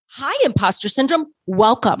Hi, imposter syndrome.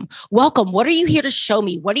 Welcome. Welcome. What are you here to show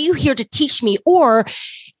me? What are you here to teach me? Or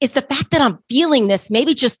is the fact that I'm feeling this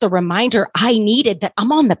maybe just the reminder I needed that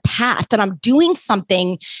I'm on the path, that I'm doing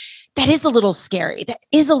something that is a little scary, that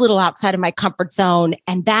is a little outside of my comfort zone.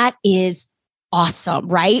 And that is awesome,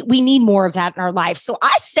 right? We need more of that in our life. So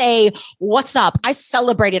I say, what's up? I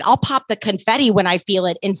celebrate it. I'll pop the confetti when I feel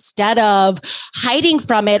it instead of hiding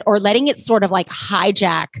from it or letting it sort of like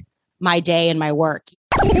hijack my day and my work.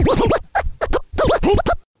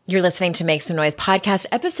 You're listening to Make Some Noise podcast,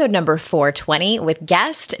 episode number 420 with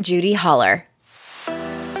guest Judy Holler.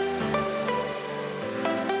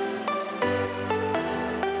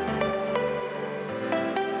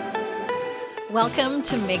 Welcome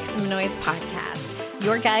to Make Some Noise podcast,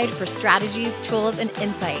 your guide for strategies, tools, and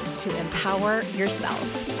insight to empower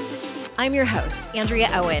yourself. I'm your host, Andrea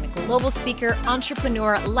Owen, global speaker,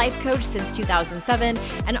 entrepreneur, life coach since 2007,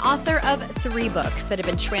 and author of 3 books that have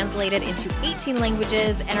been translated into 18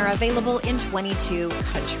 languages and are available in 22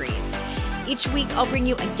 countries. Each week, I'll bring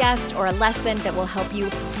you a guest or a lesson that will help you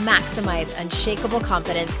maximize unshakable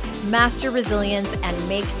confidence, master resilience, and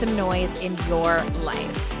make some noise in your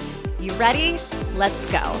life. You ready? Let's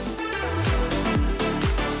go.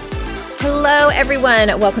 Hello,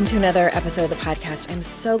 everyone. Welcome to another episode of the podcast. I'm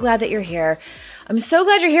so glad that you're here. I'm so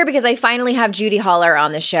glad you're here because I finally have Judy Holler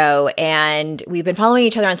on the show, and we've been following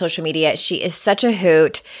each other on social media. She is such a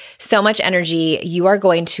hoot, so much energy. You are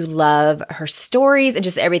going to love her stories and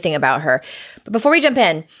just everything about her. But before we jump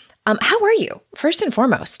in, how are you? First and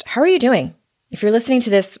foremost, how are you doing? If you're listening to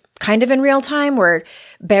this kind of in real time, we're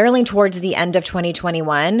barreling towards the end of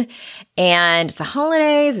 2021 and it's the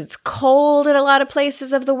holidays, it's cold in a lot of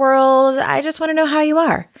places of the world. I just want to know how you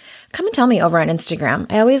are. Come and tell me over on Instagram.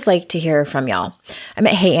 I always like to hear from y'all. I'm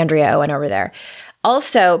at Hey Andrea Owen over there.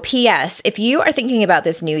 Also, P.S., if you are thinking about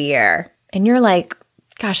this new year and you're like,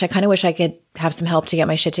 gosh, I kind of wish I could have some help to get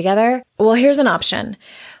my shit together. Well, here's an option.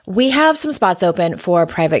 We have some spots open for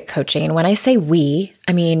private coaching. And when I say we,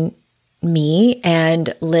 I mean me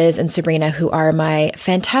and Liz and Sabrina, who are my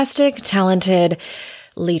fantastic, talented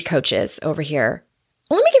lead coaches over here.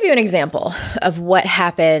 Let me give you an example of what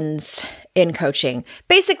happens in coaching.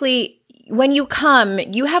 Basically, when you come,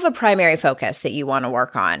 you have a primary focus that you want to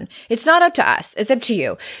work on. It's not up to us. It's up to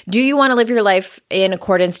you. Do you want to live your life in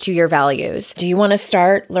accordance to your values? Do you want to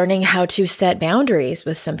start learning how to set boundaries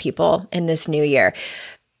with some people in this new year?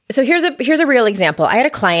 So here's a real example. I had a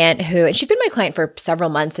client who, and she'd been my client for several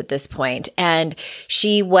months at this point, and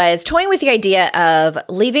she was toying with the idea of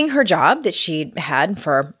leaving her job that she'd had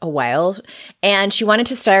for a while, and she wanted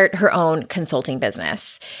to start her own consulting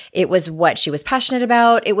business. It was what she was passionate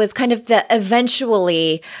about. It was kind of the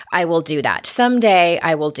eventually, I will do that. Someday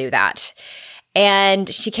I will do that.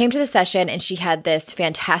 And she came to the session and she had this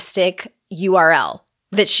fantastic URL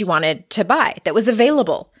that she wanted to buy that was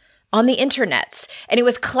available on the internets. And it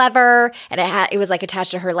was clever, and it was like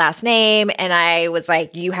attached to her last name. And I was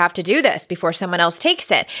like, you have to do this before someone else takes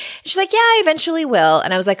it. And she's like, yeah, I eventually will.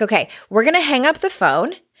 And I was like, okay, we're going to hang up the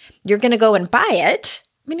phone. You're going to go and buy it.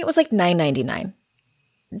 I mean, it was like $9.99,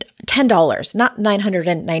 $10, not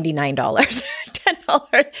 $999,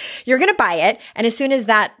 $10. You're going to buy it. And as soon as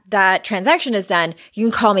that transaction is done, you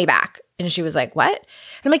can call me back. And she was like, what?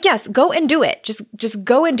 And I'm like, yes, go and do it. Just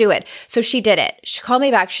go and do it. So she did it. She called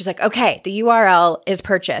me back. She's like, okay, the URL is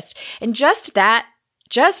purchased. And just that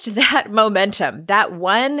momentum, that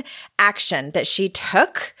one action that she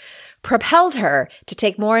took propelled her to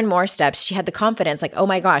take more and more steps. She had the confidence like, oh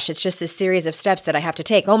my gosh, it's just this series of steps that I have to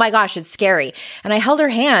take. Oh my gosh, it's scary. And I held her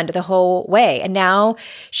hand the whole way. And now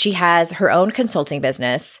she has her own consulting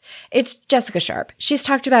business. It's Jessica Sharp. She's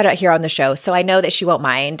talked about it here on the show, so I know that she won't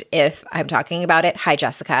mind if I'm talking about it. Hi,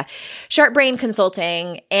 Jessica. Sharp Brain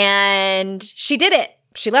Consulting. And she did it.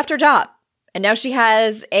 She left her job. And now she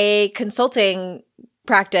has a consulting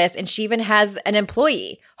practice, and she even has an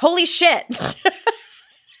employee. Holy shit.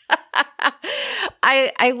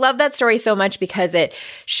 I love that story so much because it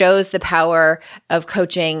shows the power of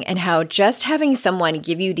coaching and how just having someone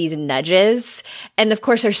give you these nudges, and of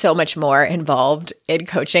course there's so much more involved in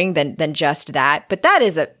coaching than just that, but that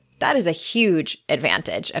is a huge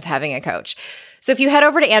advantage of having a coach. So if you head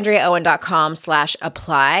over to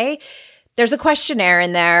AndreaOwen.com/apply, there's a questionnaire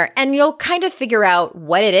in there, and you'll kind of figure out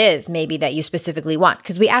what it is maybe that you specifically want,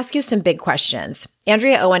 because we ask you some big questions.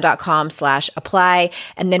 AndreaOwen.com/apply,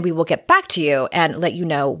 and then we will get back to you and let you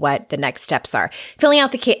know what the next steps are. Filling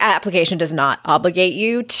out the application does not obligate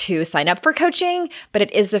you to sign up for coaching, but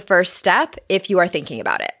it is the first step if you are thinking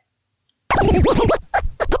about it.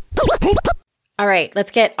 All right, let's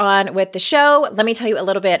get on with the show. Let me tell you a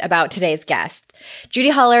little bit about today's guest. Judy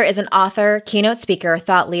Holler is an author, keynote speaker,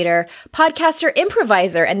 thought leader, podcaster,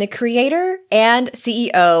 improviser, and the creator and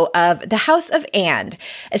CEO of The House of And,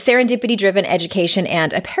 a serendipity-driven education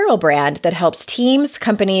and apparel brand that helps teams,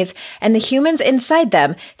 companies, and the humans inside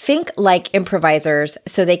them think like improvisers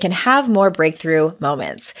so they can have more breakthrough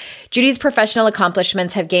moments. Judy's professional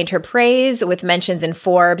accomplishments have gained her praise with mentions in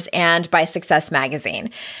Forbes and by Success Magazine.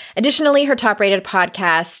 Additionally, her top-rated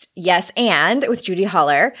podcast, Yes and, with Judy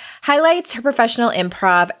Holler, highlights her professional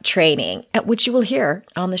improv training, at which you will hear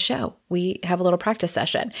on the show. We have a little practice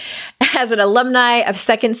session. As an alumni of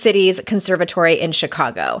Second City's Conservatory in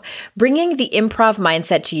Chicago, bringing the improv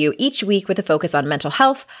mindset to you each week with a focus on mental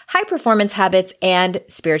health, high performance habits, and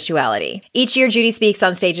spirituality. Each year, Judy speaks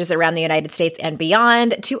on stages around the United States and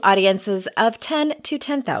beyond to audiences of 10 to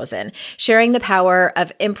 10,000, sharing the power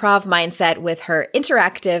of improv mindset with her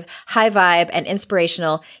interactive, high vibe, and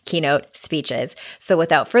inspirational keynote speeches. So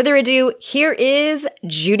without further ado, here is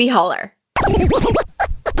Judy Holler.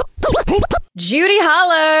 Judy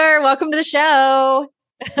Holler, welcome to the show.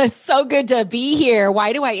 So good to be here.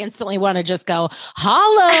 Why do I instantly want to just go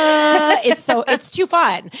holla? It's too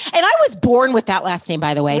fun. And I was born with that last name,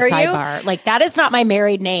 by the way, sidebar. You? Like that is not my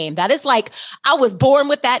married name. That is like, I was born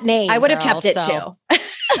with that name. I would have kept it too.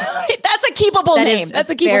 That's a keepable name. That's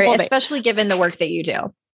a keepable name. Especially given the work that you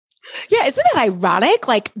do. Yeah, isn't that ironic?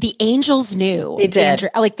 Like the angels knew. They did.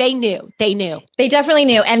 They knew. They definitely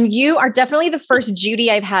knew. And you are definitely the first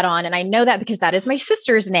Judy I've had on. And I know that because that is my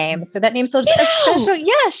sister's name. So that name's so special.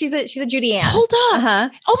 Yeah, she's a Judy Ann. Hold up. Uh-huh.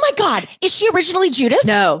 Oh my God. Is she originally Judith?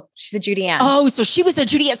 No, she's a Judy Ann. Oh, so she was a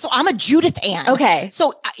Judy Ann. So I'm a Judith Ann. Okay.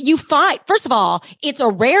 So you find, first of all, it's a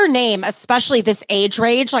rare name, especially this age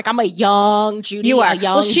range. Like I'm a young Judy. You are. A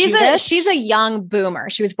young she's a young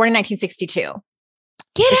boomer. She was born in 1962.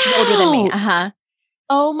 Get out. She's older than me. Uh-huh.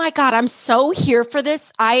 Oh my God. I'm so here for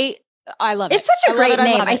this. I love it. It's such a great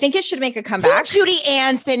name. I think it should make a comeback. 2 Judy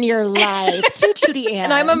Anns in your life. 2 Judy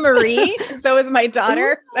Anns. And I'm a Marie. So is my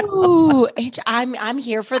daughter. Ooh, I'm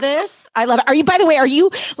here for this. I love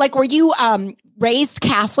it. Were you raised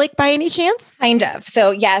Catholic by any chance? Kind of.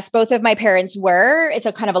 So yes, both of my parents were. It's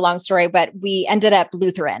a kind of a long story, but we ended up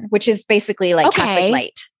Lutheran, which is basically like Catholic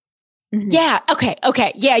light. Mm-hmm. Yeah.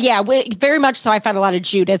 Okay. Yeah. Very much so. I found a lot of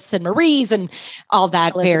Judiths and Maries and all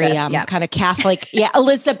that. Elizabeth, very kind of Catholic. Yeah.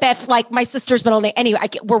 Elizabeth, like my sister's middle name. Anyway,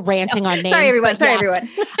 we're ranting on names. Sorry, everyone.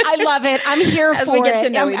 I love it. I'm here for we get it. To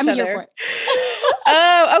know I'm here for it.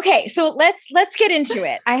 Oh, okay. So let's get into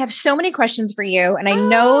it. I have so many questions for you, and I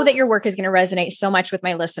know that your work is going to resonate so much with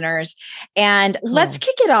my listeners. And let's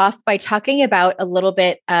kick it off by talking about a little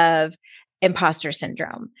bit of imposter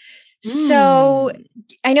syndrome. So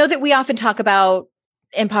I know that we often talk about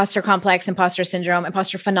imposter complex, imposter syndrome,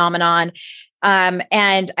 imposter phenomenon.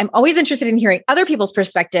 And I'm always interested in hearing other people's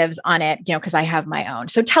perspectives on it, because I have my own.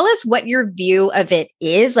 So tell us what your view of it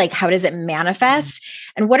is. Like, how does it manifest?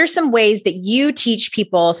 And what are some ways that you teach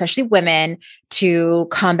people, especially women, to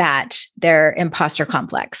combat their imposter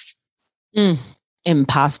complex?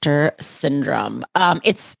 Imposter syndrome.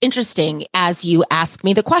 It's interesting as you ask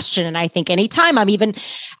me the question. And I think anytime I'm even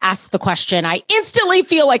asked the question, I instantly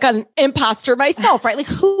feel like an imposter myself, right? Like,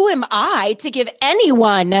 who am I to give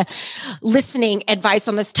anyone listening advice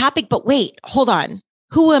on this topic? But wait, hold on.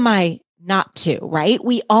 Who am I not to, right?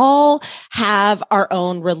 We all have our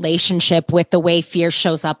own relationship with the way fear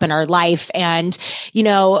shows up in our life. And,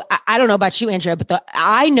 I don't know about you, Andrea, but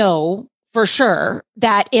I know for sure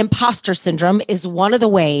that imposter syndrome is one of the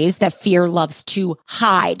ways that fear loves to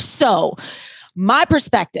hide. So my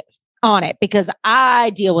perspective on it, because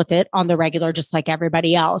I deal with it on the regular, just like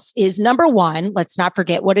everybody else, is number one, let's not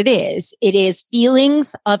forget what it is. It is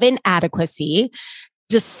feelings of inadequacy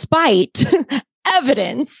despite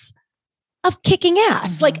evidence of kicking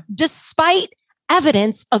ass, like despite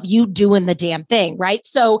evidence of you doing the damn thing, right?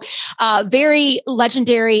 So very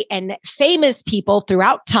legendary and famous people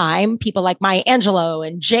throughout time, people like Maya Angelou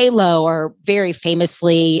and J-Lo are very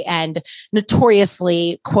famously and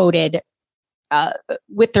notoriously quoted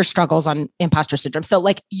with their struggles on imposter syndrome. So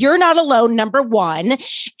like, you're not alone, number one,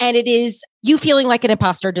 and it is you feeling like an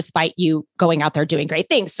imposter despite you going out there doing great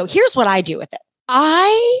things. So here's what I do with it.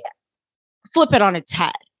 I flip it on its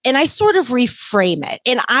head. And I sort of reframe it.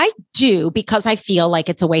 And I do, because I feel like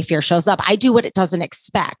it's a way fear shows up, I do what it doesn't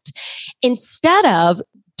expect. Instead of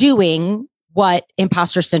doing what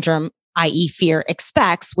imposter syndrome, i.e. fear,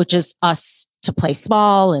 expects, which is us to play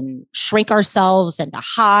small and shrink ourselves and to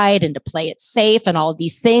hide and to play it safe and all of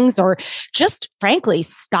these things, or just frankly,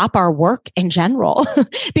 stop our work in general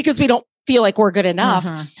because we don't feel like we're good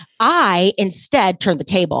enough. I instead turn the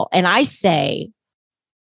table and I say,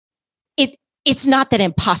 it's not that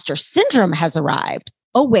imposter syndrome has arrived.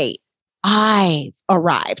 Oh, wait, I've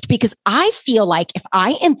arrived, because I feel like if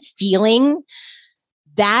I am feeling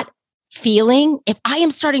that feeling, if I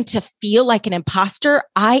am starting to feel like an imposter,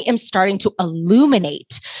 I am starting to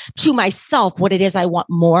illuminate to myself what it is I want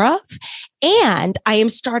more of. And I am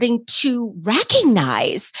starting to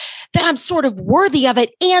recognize that I'm sort of worthy of it.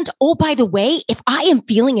 And oh, by the way, if I am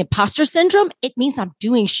feeling imposter syndrome, it means I'm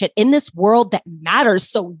doing shit in this world that matters.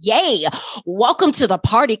 So yay, welcome to the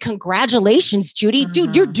party. Congratulations, Judy.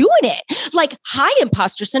 Dude, you're doing it. Like, hi,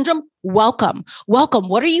 imposter syndrome. Welcome. Welcome.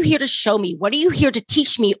 What are you here to show me? What are you here to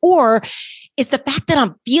teach me? Or is the fact that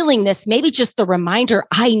I'm feeling this maybe just the reminder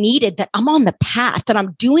I needed that I'm on the path, that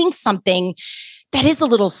I'm doing something that is a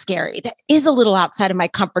little scary, that is a little outside of my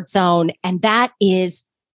comfort zone. And that is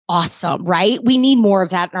awesome, right? We need more of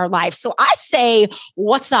that in our life. So I say,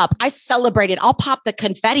 what's up? I celebrate it. I'll pop the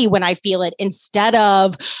confetti when I feel it instead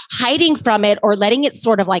of hiding from it or letting it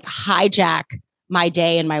sort of like hijack my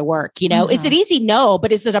day and my work. You know, is it easy? No,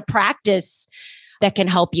 but is it a practice that can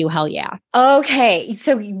help you? Hell yeah. Okay.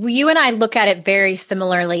 So you and I look at it very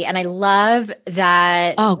similarly. And I love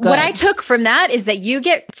that. Oh, good. What I took from that is that you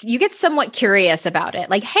get somewhat curious about it.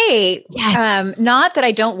 Like, hey, not that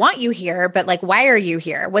I don't want you here, but like, why are you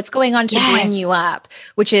here? What's going on to bring you up?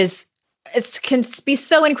 Which is, it can be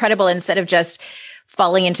so incredible instead of just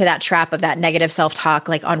falling into that trap of that negative self-talk,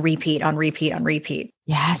 like on repeat.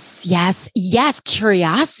 Yes.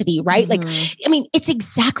 Curiosity, right? Like, I mean, it's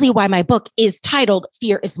exactly why my book is titled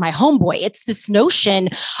Fear is My Homeboy. It's this notion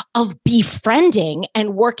of befriending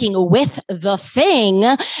and working with the thing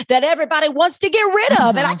that everybody wants to get rid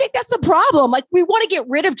of. And I think that's the problem. Like, we want to get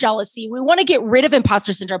rid of jealousy. We want to get rid of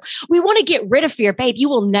imposter syndrome. We want to get rid of fear. Babe, you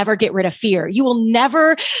will never get rid of fear. You will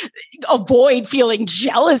never avoid feeling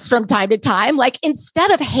jealous from time to time. Like,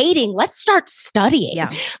 instead of hating, let's start studying. Yeah.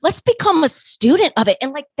 Let's become a student of it.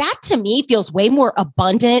 And like, that to me feels way more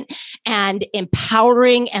abundant and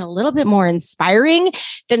empowering and a little bit more inspiring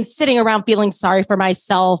than sitting around feeling sorry for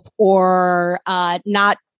myself or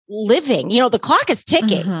not living. You know, the clock is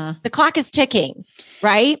ticking. The clock is ticking,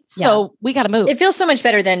 right? Yeah. So we got to move. It feels so much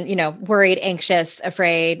better than, you know, worried, anxious,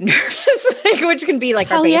 afraid, nervous, like, which can be like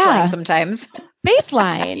our baseline sometimes.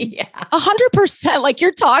 Baseline. 100%. Like,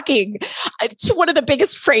 you're talking to one of the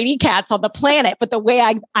biggest fraidy cats on the planet. But the way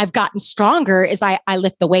I've gotten stronger is I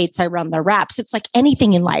lift the weights, I run the reps. It's like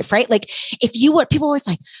anything in life, right? Like, if you would, people always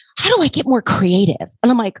like, how do I get more creative?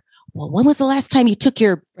 And I'm like, well, when was the last time you took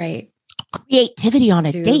your creativity on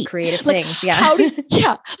a date? Creative like, things.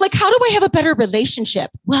 Yeah. Like, how do I have a better relationship?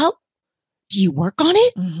 Well, do you work on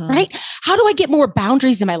it? Right? How do I get more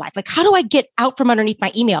boundaries in my life? Like, how do I get out from underneath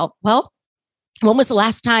my email? Well, when was the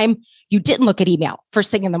last time you didn't look at email first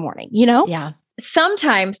thing in the morning? You know? Yeah.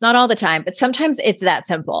 Sometimes, not all the time, but sometimes it's that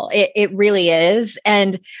simple. It really is.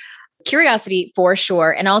 And curiosity for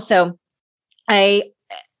sure. And also, I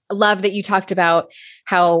love that you talked about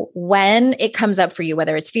how when it comes up for you,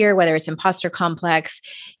 whether it's fear, whether it's imposter complex,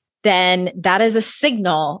 then that is a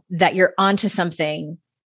signal that you're onto something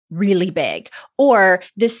really big, or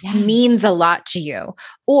this means a lot to you,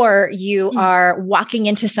 or you are walking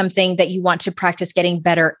into something that you want to practice getting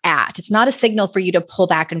better at. It's not a signal for you to pull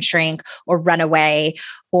back and shrink or run away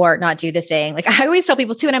or not do the thing. Like, I always tell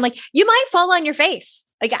people too, and I'm like, you might fall on your face.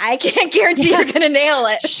 Like, I can't guarantee you're going to nail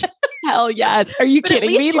it. Hell yes. Are you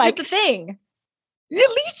kidding me? Like, the thing. At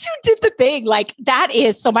least you did the thing. Like, that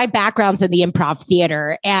is, so my background's in the improv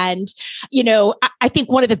theater. And, you know, I think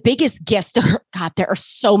one of the biggest gifts, there are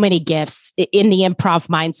so many gifts in the improv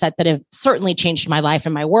mindset that have certainly changed my life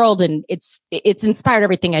and my world. And it's inspired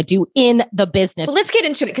everything I do in the business. Well, let's get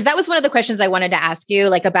into it, because that was one of the questions I wanted to ask you,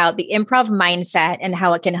 like, about the improv mindset and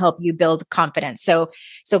how it can help you build confidence. So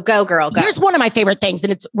go, girl, go. Here's one of my favorite things.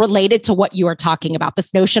 And it's related to what you are talking about.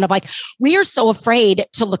 This notion of like, we are so afraid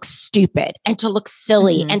to look stupid and to look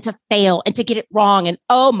silly and to fail and to get it wrong. And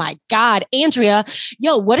oh my God, Andrea,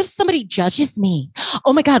 what if somebody judges me?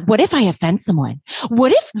 Oh my God, what if I offend someone?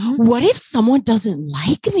 What if someone doesn't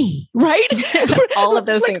like me? Right? All of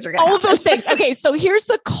those things are going to happen. All of those things. Okay. So here's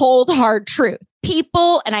the cold, hard truth.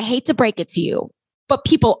 People, and I hate to break it to you, but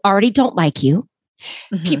people already don't like you.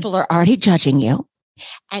 People are already judging you.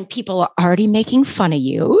 And people are already making fun of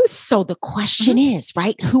you. So the question is,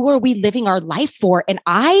 right, who are we living our life for? And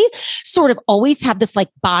I sort of always have this like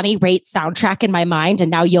Bonnie Raitt soundtrack in my mind. And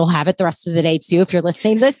now you'll have it the rest of the day too, if you're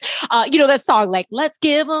listening to this. You know, that song, like, let's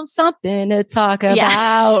give them something to talk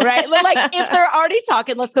about, right? Like, if they're already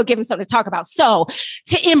talking, let's go give them something to talk about. So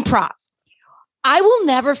to improv, I will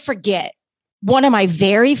never forget one of my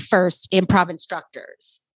very first improv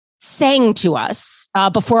instructors sang to us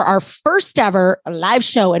before our first ever live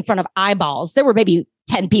show in front of eyeballs. There were maybe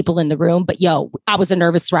 10 people in the room, but I was a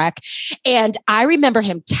nervous wreck. And I remember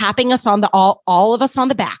him tapping us on all of us on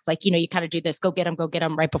the back. Like, you kind of do this, go get him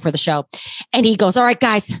right before the show. And he goes, all right,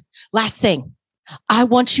 guys, last thing. I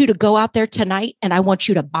want you to go out there tonight and I want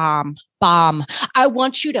you to bomb. I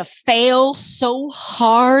want you to fail so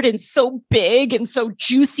hard and so big and so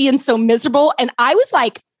juicy and so miserable. And I was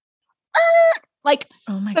like,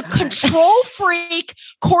 the control freak,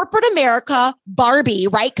 corporate America, Barbie,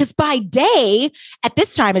 right? Because by day, at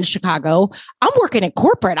this time in Chicago, I'm working in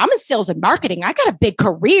corporate. I'm in sales and marketing. I got a big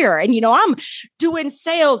career. And, I'm doing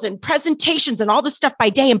sales and presentations and all this stuff by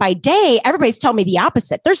day. And by day, everybody's telling me the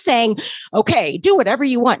opposite. They're saying, okay, do whatever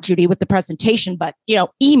you want, Judy, with the presentation, but,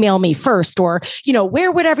 email me first or,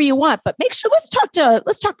 wear whatever you want. But make sure, let's talk to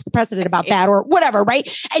the president about that or whatever,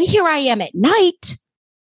 right? And here I am at night,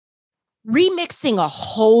 remixing a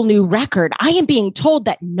whole new record. I am being told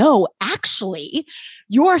that no, actually,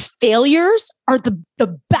 your failures are the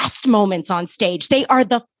best moments on stage. They are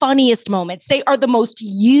the funniest moments. They are the most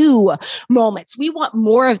you moments. We want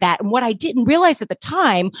more of that. And what I didn't realize at the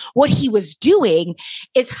time, what he was doing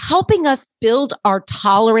is helping us build our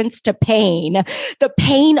tolerance to pain, the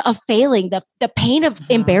pain of failing, the pain of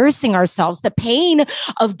embarrassing ourselves, the pain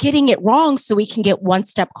of getting it wrong so we can get one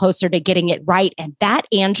step closer to getting it right. And that,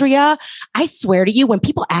 Andrea, I swear to you, when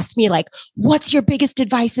people ask me like, what's your biggest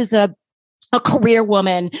advice as a career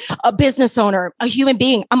woman, a business owner, a human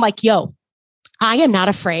being, I'm like, I am not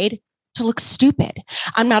afraid to look stupid.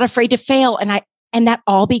 I'm not afraid to fail. And that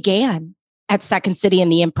all began at Second City in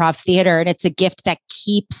the Improv Theater. And it's a gift that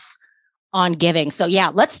keeps on giving. So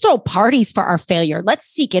let's throw parties for our failure. Let's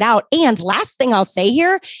seek it out. And last thing I'll say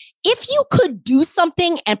here, if you could do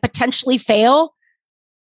something and potentially fail,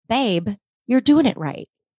 babe, you're doing it right.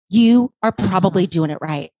 You are probably doing it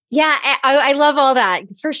right. Yeah, I love all that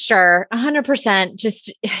for sure. 100%.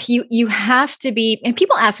 Just you have to be, and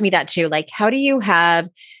people ask me that too. Like, how do you have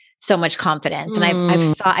so much confidence? And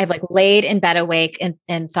I've like laid in bed awake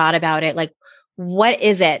and thought about it. Like, what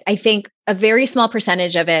is it? I think a very small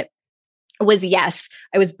percentage of it was, yes,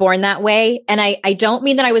 I was born that way. And I don't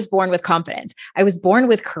mean that I was born with confidence. I was born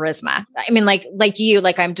with charisma. I mean, like you,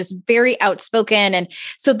 like I'm just very outspoken. And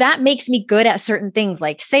so that makes me good at certain things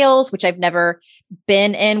like sales, which I've never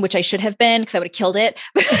been in, which I should have been because I would have killed it.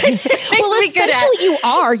 Well, essentially you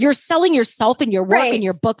are. You're selling yourself and your work and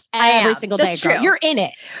your books every single day. That's true. You're in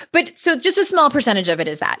it. But so just a small percentage of it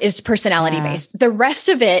is personality based. The rest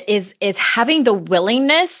of it is having the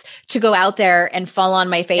willingness to go out there and fall on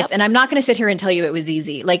my face. Yep. And I'm not going to sit here and tell you it was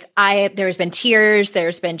easy. Like there's been tears,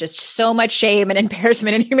 there's been just so much shame and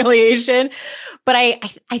embarrassment and humiliation. But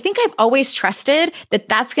I think I've always trusted that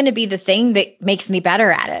that's going to be the thing that makes me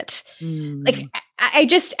better at it. Like, I'm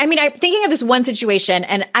thinking of this one situation,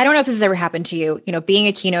 and I don't know if this has ever happened to you, being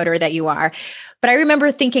a keynoter that you are, but I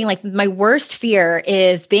remember thinking like my worst fear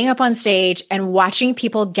is being up on stage and watching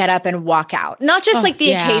people get up and walk out. Not just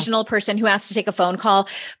the occasional person who has to take a phone call,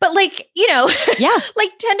 but like 10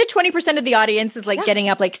 to 20% of the audience is like getting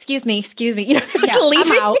up, like, excuse me, leaving.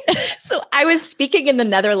 I'm out. So I was speaking in the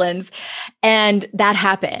Netherlands and that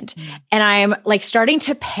happened. And I'm like starting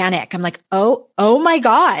to panic. I'm like, oh my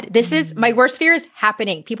God, this is my worst fear is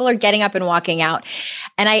happening. People are getting up and walking out.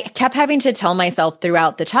 And I kept having to tell myself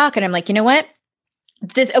throughout the talk. And I'm like, you know what?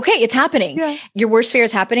 It's happening. Yeah. Your worst fear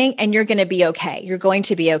is happening and you're going to be okay. You're going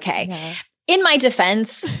to be okay. Yeah. In my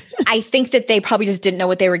defense, I think that they probably just didn't know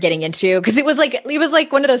what they were getting into because it was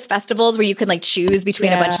like one of those festivals where you could like choose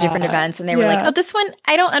between a bunch of different events. And they were like, oh, this one,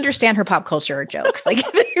 I don't understand her pop culture jokes. Like,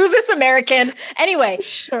 who's this American? Anyway,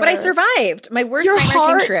 but I survived. My worst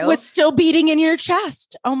nightmare came true. Was still beating in your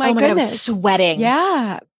chest. Oh my goodness. God, I was sweating.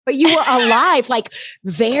 Yeah. But you were alive, like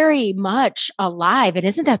very much alive. And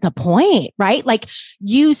isn't that the point, right? Like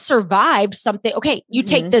you survived something. Okay, you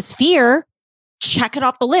take this fear, check it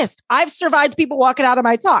off the list. I've survived people walking out of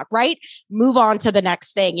my talk, right? Move on to the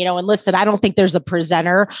next thing, And listen, I don't think there's a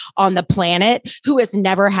presenter on the planet who has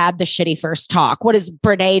never had the shitty first talk. What is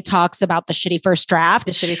Brene talks about the shitty first draft?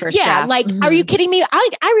 The shitty first draft. Yeah, like, are you kidding me?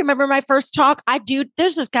 I remember my first talk.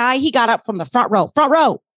 There's this guy, he got up from the front row,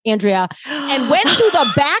 Andrea, and went to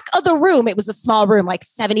the back of the room. It was a small room, like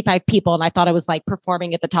 75 people. And I thought I was like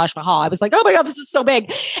performing at the Taj Mahal. I was like, oh my God, this is so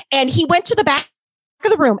big. And he went to the back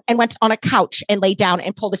of the room and went on a couch and laid down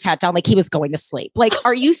and pulled his hat down like he was going to sleep. Like,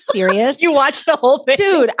 are you serious? You watched the whole thing?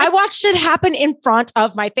 Dude, I watched it happen in front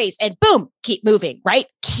of my face and boom, keep moving, right?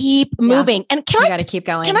 Keep moving. And you got to keep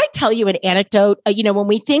going. Can I tell you an anecdote? When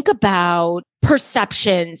we think about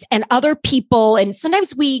perceptions and other people, and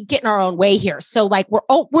sometimes we get in our own way here. So like we're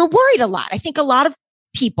worried a lot. I think a lot of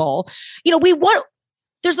people,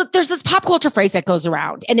 there's this pop culture phrase that goes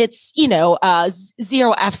around and it's, 0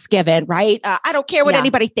 F's given, right? I don't care what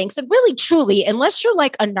anybody thinks. And really, truly, unless you're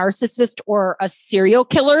like a narcissist or a serial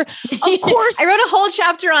killer, of course. I wrote a whole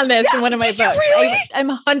chapter on this in one of my books. Really? I'm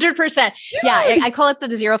 100%. Yeah. I call it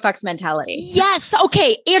the 0 fucks mentality. Yes.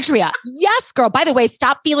 Okay. Andrea. Yes, girl. By the way,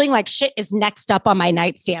 Stop Feeling Like Shit is next up on my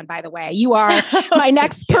nightstand, by the way. You are my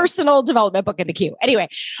next personal development book in the queue. Anyway,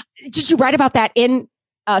 did you write about that in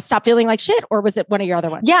Stop Feeling Like Shit, or was it one of your other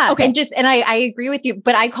ones? Yeah. Okay. And I agree with you,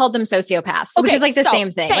 but I called them sociopaths, which is like the same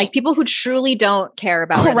thing. Like people who truly don't care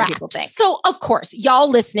about what other people think. So of course, y'all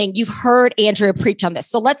listening, you've heard Andrea preach on this.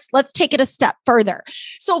 So let's take it a step further.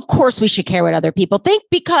 So of course we should care what other people think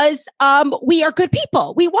because we are good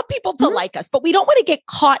people. We want people to like us, but we don't want to get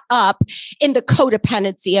caught up in the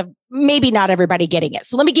codependency of maybe not everybody getting it.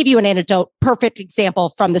 So let me give you an anecdote, perfect example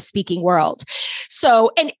from the speaking world.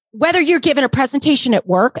 So, and whether you're given a presentation at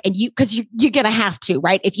work and because you're going to have to,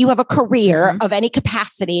 right? If you have a career of any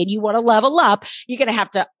capacity and you want to level up, you're going to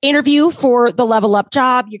have to interview for the level up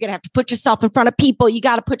job. You're going to have to put yourself in front of people. You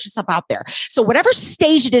got to put yourself out there. So whatever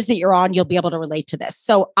stage it is that you're on, you'll be able to relate to this.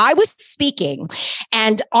 So I was speaking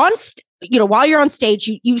and while you're on stage,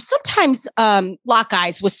 you sometimes lock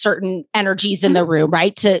eyes with certain energies in the room,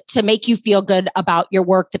 right? To make you feel good about your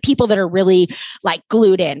work, the people that are really like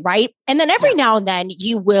glued in, right? And then every now and then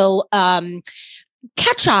you will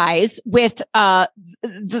catch eyes with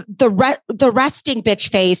the resting bitch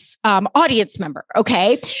face audience member,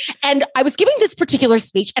 okay? And I was giving this particular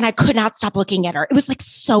speech and I could not stop looking at her. It was like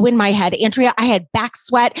so in my head. Andrea, I had back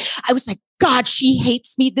sweat. I was like, God, she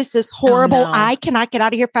hates me. This is horrible. Oh, no. I cannot get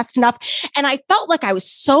out of here fast enough. And I felt like I was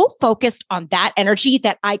so focused on that energy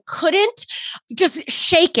that I couldn't just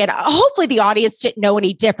shake it. Hopefully the audience didn't know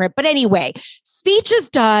any different. But anyway, speech is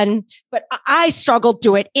done, but I struggled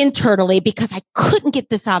through it internally because I couldn't get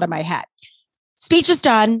this out of my head. Speech is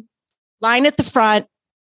done, line at the front,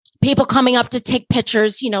 people coming up to take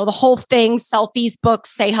pictures, the whole thing, selfies, books,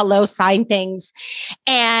 say hello, sign things.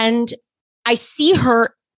 And I see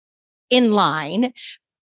her in line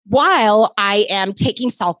while I am taking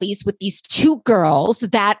selfies with these two girls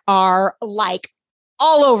that are like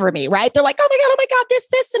all over me, right? They're like, oh my God,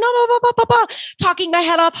 this, and blah, blah, blah, blah, blah, talking my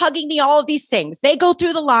head off, hugging me, all of these things. They go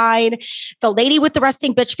through the line. The lady with the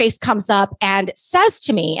resting bitch face comes up and says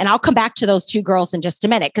to me, and I'll come back to those two girls in just a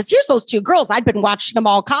minute, because here's those two girls. I'd been watching them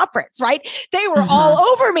all conference, right? They were all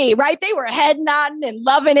over me, right? They were head nodding and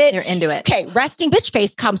loving it. They're into it. Okay, resting bitch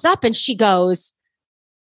face comes up and she goes,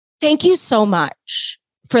 thank you so much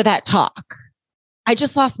for that talk. I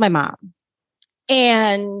just lost my mom.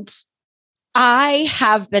 And I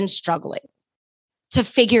have been struggling to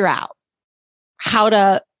figure out how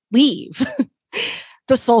to leave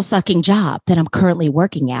the soul-sucking job that I'm currently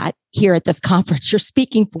working at here at this conference you're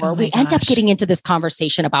speaking for. Oh we end up getting into this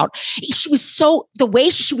conversation about, the way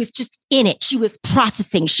she was just in it. She was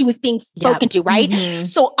processing. She was being spoken to, right? Mm-hmm.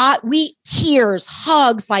 So we tears,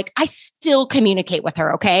 hugs, like I still communicate with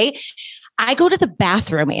her, okay? I go to the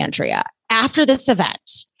bathroom, Andrea, after this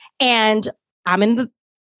event, and I'm in the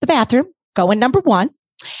bathroom, going number one,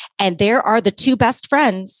 and there are the two best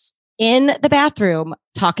friends in the bathroom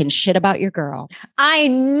talking shit about your girl. I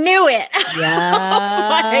knew it. Yeah. Oh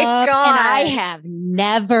my God. And I have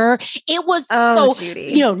never, it was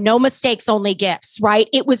Judy. No mistakes, only gifts, right?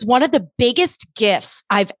 It was one of the biggest gifts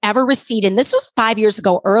I've ever received. And this was 5 years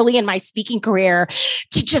ago, early in my speaking career,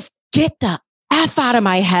 to just get the F out of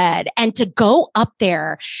my head and to go up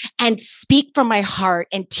there and speak from my heart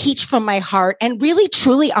and teach from my heart. And really,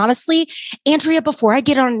 truly, honestly, Andrea, before I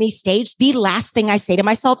get on any stage, the last thing I say to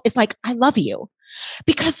myself is like, I love you.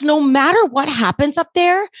 Because no matter what happens up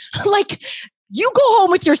there, like you go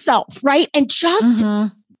home with yourself, right? And just,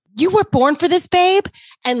 you were born for this, babe,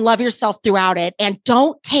 and love yourself throughout it. And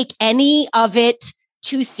don't take any of it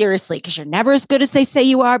too seriously, because you're never as good as they say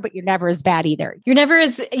you are, but you're never as bad either. You're never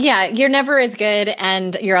as good.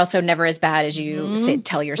 And you're also never as bad as you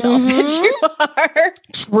tell yourself that you are.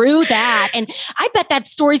 True that. And I bet that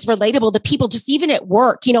story's relatable to people just even at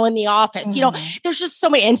work, in the office, there's just so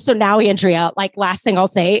many. And so now, Andrea, like last thing I'll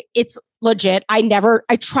say, it's legit. I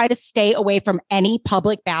try to stay away from any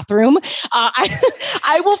public bathroom.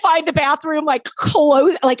 I will find the bathroom like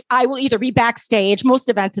close, like I will either be backstage. Most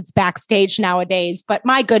events it's backstage nowadays, but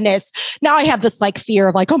my goodness, now I have this like fear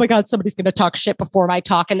of like, oh my God, somebody's going to talk shit before my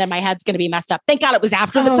talk and then my head's going to be messed up. Thank God it was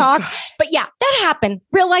after the talk. God. But yeah, that happened.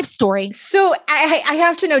 Real life story. So I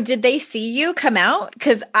have to know, did they see you come out?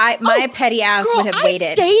 Because my petty ass would have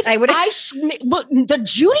waited. I would have. Look, the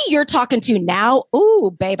Judy you're talking to now,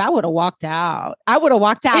 ooh, babe, I would have walked out.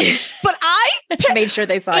 But I made sure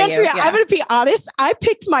they saw Andrea, you. Yeah. I'm going to be honest. I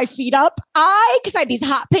picked my feet up. Because I had these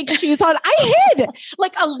hot pink shoes on. I hid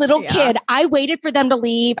like a little kid. I waited for them to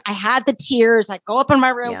leave. I had the tears. I go up in my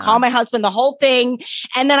room, call my husband, the whole thing.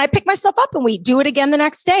 And then I pick myself up and we do it again the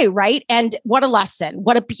next day. Right. And what a lesson.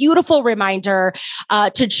 What a beautiful reminder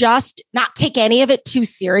to just not take any of it too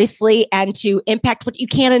seriously and to impact what you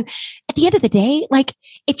can. And at the end of the day, like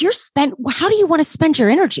if you're how do you want to spend your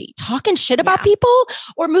energy? Talking shit about people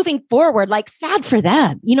or moving forward? Like sad for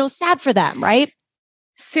them, sad for them, right?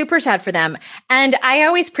 Super sad for them. And I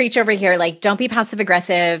always preach over here, like, don't be passive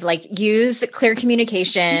aggressive, like use clear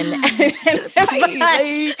communication. But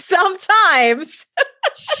sometimes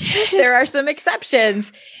there are some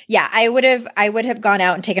exceptions. Yeah. I would have gone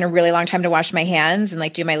out and taken a really long time to wash my hands and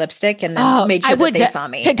like do my lipstick and then made sure that they saw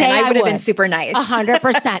me. Today and I would have been super nice.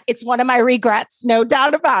 100%. It's one of my regrets. No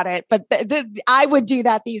doubt about it. But I would do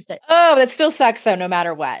that these days. Oh, that still sucks though, no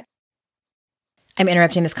matter what. I'm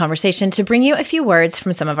interrupting this conversation to bring you a few words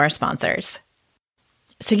from some of our sponsors.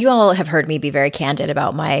 So you all have heard me be very candid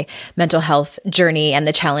about my mental health journey and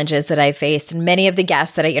the challenges that I faced. And many of the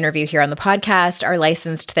guests that I interview here on the podcast are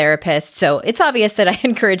licensed therapists. So it's obvious that I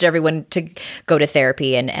encourage everyone to go to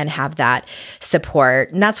therapy and have that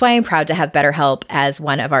support. And that's why I'm proud to have BetterHelp as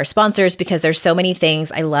one of our sponsors, because there's so many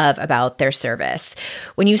things I love about their service.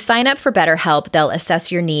 When you sign up for BetterHelp, they'll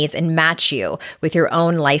assess your needs and match you with your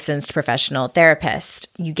own licensed professional therapist.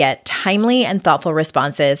 You get timely and thoughtful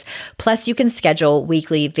responses. Plus, you can schedule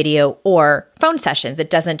weekly video or phone sessions. It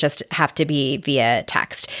doesn't just have to be via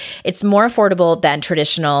text. It's more affordable than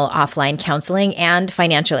traditional offline counseling, and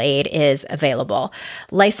financial aid is available.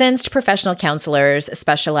 Licensed professional counselors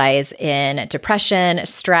specialize in depression,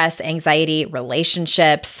 stress, anxiety,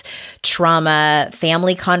 relationships, trauma,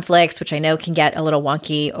 family conflicts, which I know can get a little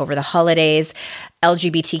wonky over the holidays,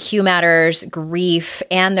 LGBTQ matters, grief,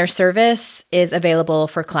 and their service is available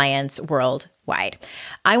for clients worldwide.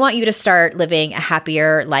 I want you to start living a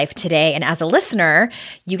happier life today. And as a listener,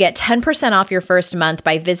 you get 10% off your first month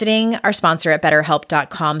by visiting our sponsor at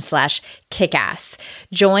betterhelp.com/kickass.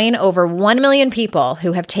 Join over 1 million people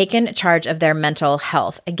who have taken charge of their mental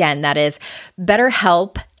health. Again, that is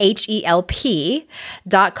BetterHelp,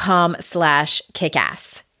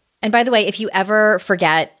 HELP.com/kickass. And by the way, if you ever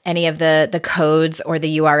forget any of the codes or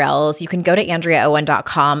the URLs, you can go to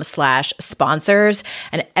AndreaOwen.com/sponsors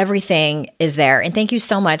and everything is there. And thank you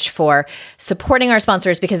so much for supporting our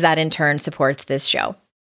sponsors, because that in turn supports this show.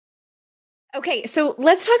 Okay, so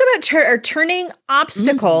let's talk about turning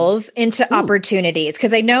obstacles into opportunities,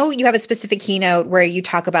 because I know you have a specific keynote where you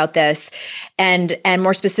talk about this and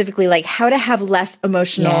more specifically, like how to have less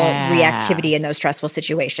emotional reactivity in those stressful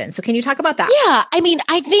situations. So can you talk about that? Yeah, I mean,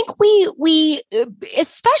 I think we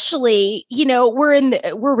especially,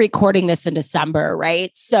 we're recording this in December,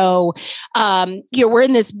 right? So, we're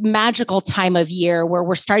in this magical time of year where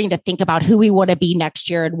we're starting to think about who we want to be next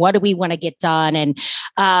year and what do we want to get done. And,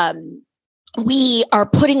 we are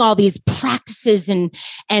putting all these practices and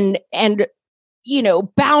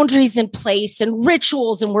boundaries in place and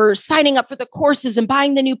rituals, and we're signing up for the courses and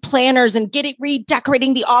buying the new planners and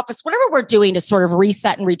redecorating the office, whatever we're doing to sort of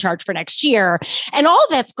reset and recharge for next year. And all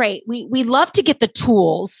that's great. We love to get the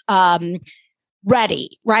tools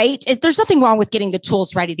ready, right? There's nothing wrong with getting the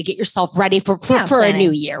tools ready to get yourself ready for a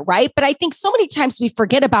new year, right? But I think so many times we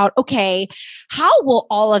forget about, okay, how will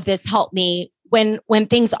all of this help me when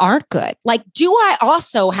things aren't good? Like, do I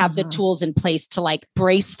also have the tools in place to like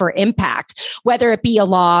brace for impact, whether it be a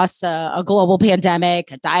loss, a global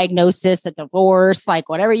pandemic, a diagnosis, a divorce, like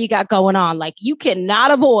whatever you got going on? Like, you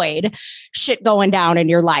cannot avoid shit going down in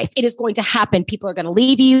your life. It is going to happen. People are going to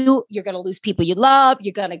leave you. You're going to lose people you love.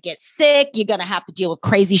 You're going to get sick. You're going to have to deal with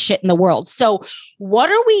crazy shit in the world. So what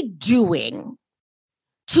are we doing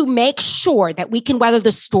to make sure that we can weather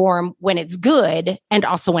the storm when it's good and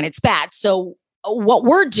also when it's bad? So what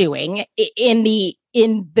we're doing in the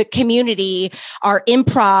community, our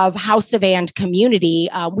improv House of And community,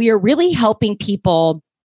 we are really helping people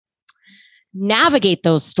navigate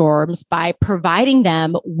those storms by providing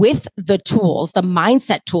them with the tools, the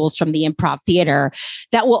mindset tools from the improv theater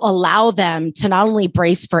that will allow them to not only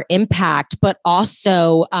brace for impact, but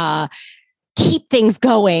also keep things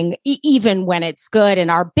going even when it's good.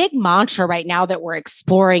 And our big mantra right now that we're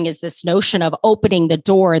exploring is this notion of opening the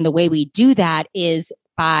door. And the way we do that is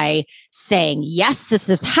by saying, yes, this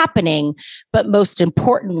is happening, but most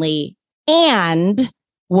importantly, and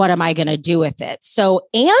what am I going to do with it? So,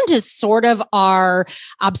 and is sort of our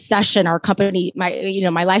obsession. Our company,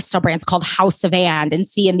 my lifestyle brand's called House of And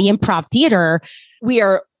see, in the improv theater, we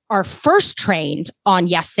are first trained on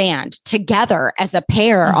yes and together as a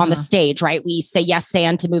pair on the stage, right? We say yes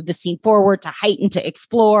and to move the scene forward, to heighten, to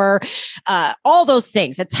explore, all those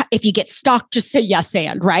things. It's, if you get stuck, just say yes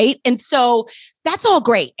and, right? And so that's all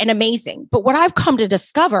great and amazing. But what I've come to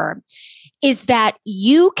discover is that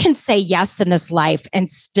you can say yes in this life and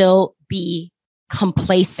still be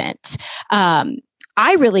complacent.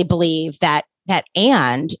 I really believe that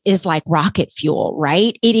and is like rocket fuel,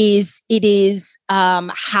 right? It is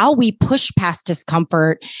how we push past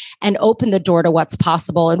discomfort and open the door to what's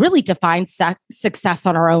possible and really define success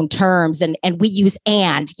on our own terms. And we use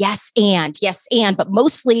yes, and, but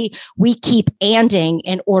mostly we keep anding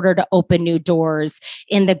in order to open new doors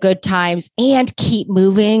in the good times and keep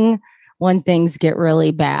moving when things get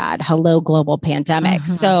really bad. Hello, global pandemic.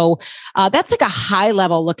 So that's like a high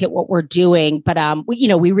level look at what we're doing. But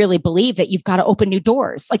we really believe that you've got to open new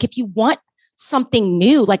doors. Like if you want something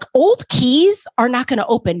new, like old keys are not going to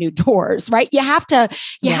open new doors, right? You have to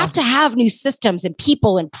have new systems and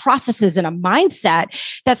people and processes and a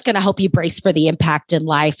mindset that's going to help you brace for the impact in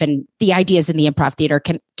life. And the ideas in the improv theater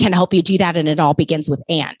can help you do that. And it all begins with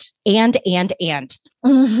and.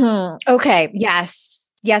 Okay. Yes.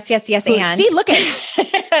 Yes. And see, look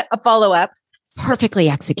at a follow-up. Perfectly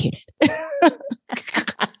executed.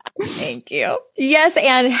 Thank you. Yes.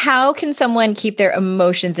 And how can someone keep their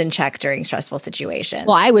emotions in check during stressful situations?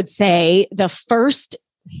 Well, I would say the first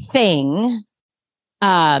thing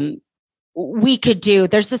we could do,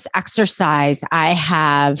 there's this exercise I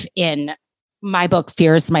have in my book,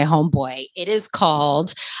 Fear is My Homeboy. It is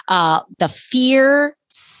called the Fear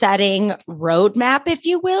Setting Roadmap, if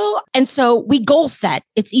you will. And so we goal set.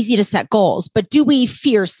 It's easy to set goals, but do we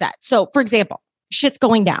fear set? So for example, shit's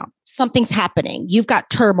going down. Something's happening. You've got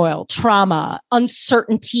turmoil, trauma,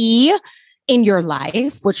 uncertainty in your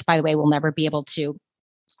life, which by the way, we'll never be able to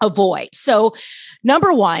avoid. So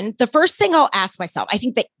number one, the first thing I'll ask myself, I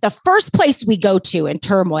think that the first place we go to in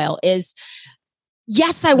turmoil is,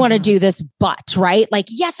 yes, I want to do this, but, right? Like,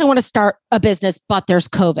 yes, I want to start a business, but there's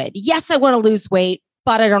COVID. Yes, I want to lose weight,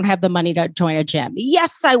 but I don't have the money to join a gym.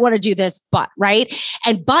 Yes, I want to do this, but, right?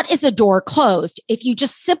 And but is a door closed. If you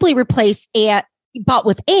just simply replace but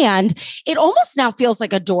with and, it almost now feels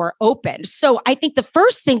like a door opened. So I think the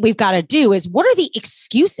first thing we've got to do is, what are the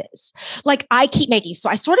excuses? Like I keep making, so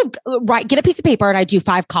I sort of get a piece of paper and I do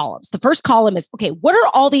 5 columns. The first column is, okay, what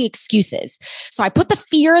are all the excuses? So I put the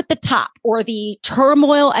fear at the top, or the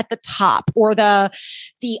turmoil at the top, or the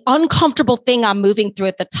uncomfortable thing I'm moving through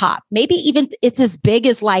at the top. Maybe even it's as big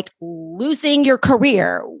as like losing your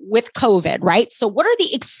career with COVID, right? So what are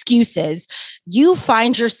the excuses you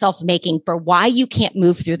find yourself making for why you can't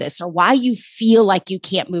move through this, or why you feel like you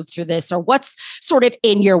can't move through this, or what's sort of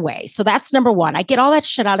in your way? So that's number one. I get all that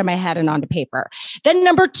shit out of my head and onto paper. Then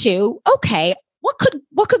number 2, okay, what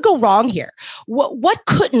could go wrong here? What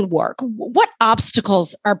couldn't work? What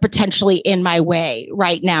obstacles are potentially in my way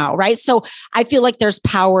right now, right? So I feel like there's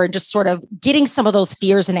power in just sort of getting some of those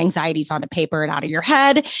fears and anxieties onto paper and out of your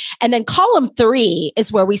head. And then column 3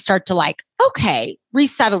 is where we start to like, okay,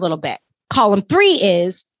 reset a little bit. Column 3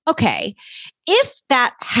 is, okay, if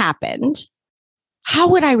that happened, how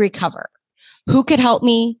would I recover? Who could help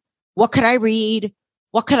me? What could I read?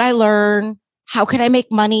 What could I learn? How could I make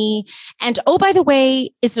money? And oh, by the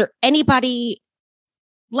way, is there anybody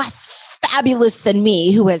less fabulous than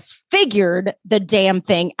me who has figured the damn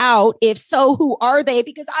thing out? If so, who are they?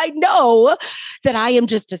 Because I know that I am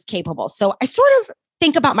just as capable. So I sort of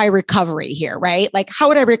think about my recovery here, right? Like, how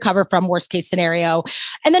would I recover from worst case scenario?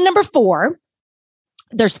 And then number 4,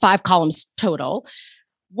 there's 5 columns total.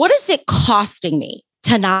 What is it costing me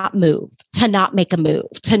to not move, to not make a move,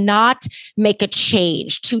 to not make a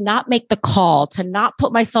change, to not make the call, to not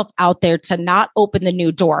put myself out there, to not open the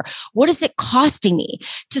new door? What is it costing me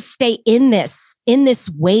to stay in this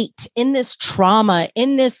weight, in this trauma,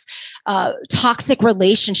 in this toxic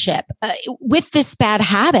relationship, with this bad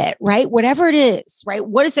habit, right? Whatever it is, right?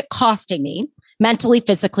 What is it costing me? mentally,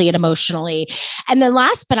 physically, and emotionally. And then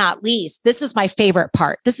last but not least, this is my favorite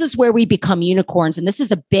part. This is where we become unicorns. And this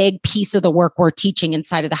is a big piece of the work we're teaching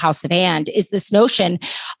inside of the House of And, is this notion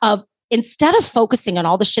of, instead of focusing on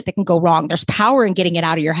all the shit that can go wrong, there's power in getting it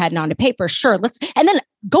out of your head and onto paper. Sure, and then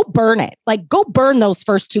go burn it. Like, go burn those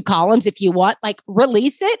first 2 columns if you want, like,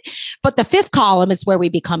 release it. But the 5th column is where we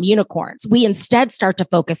become unicorns. We instead start to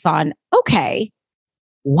focus on, okay,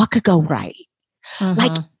 what could go right?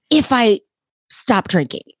 Like, if I stop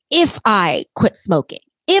drinking, if I quit smoking,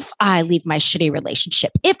 if I leave my shitty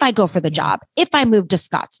relationship, if I go for the job, if I move to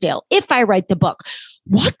Scottsdale, if I write the book,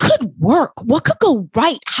 what could work? What could go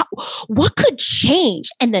right? What could change?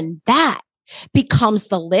 And then that becomes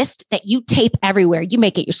the list that you tape everywhere. You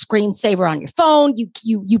make it your screensaver on your phone.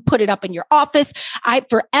 You put it up in your office. I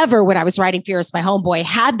forever, when I was writing Fear Is My Homeboy,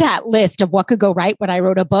 had that list of what could go right when I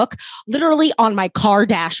wrote a book, literally on my car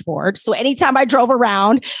dashboard. So anytime I drove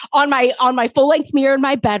around, on my full length mirror in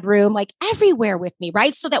my bedroom, like everywhere with me,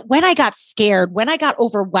 right? So that when I got scared, when I got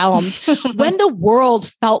overwhelmed, when the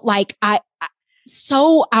world felt like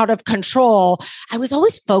so out of control, I was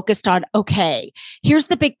always focused on, okay, here's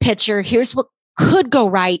the big picture. Here's what could go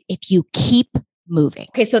right if you keep moving.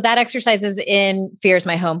 Okay. So that exercise is in Fear Is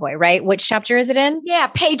My Homeboy, right? Which chapter is it in? Yeah.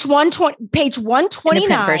 Page 129. In the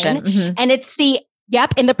print version. And it's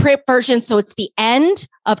in the print version. So it's the end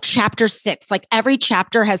of chapter 6. Like, every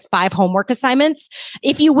chapter has 5 homework assignments,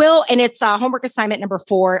 if you will. And it's homework assignment number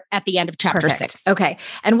 4 at the end of chapter 6. Okay.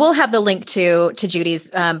 And we'll have the link to Judy's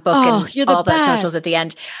book and all the socials at the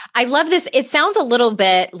end. I love this. It sounds a little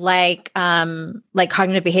bit like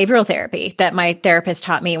cognitive behavioral therapy that my therapist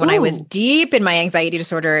taught me when I was deep in my anxiety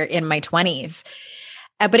disorder in my 20s.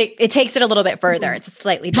 But it takes it a little bit further. It's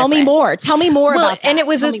slightly different. Tell me more about that. And it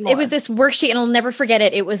was this worksheet, and I'll never forget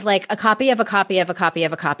it. It was like a copy of a copy of a copy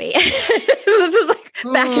of a copy. This was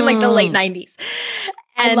like back in like the late 90s.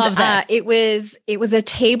 And I love this. It was a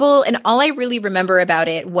table, and all I really remember about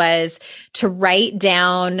it was to write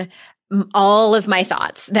down all of my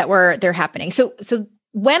thoughts they're happening. So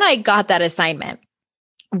when I got that assignment,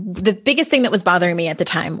 the biggest thing that was bothering me at the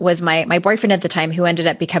time was my boyfriend at the time, who ended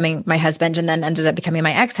up becoming my husband and then ended up becoming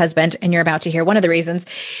my ex-husband. And you're about to hear one of the reasons.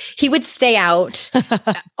 He would stay out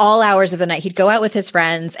all hours of the night. He'd go out with his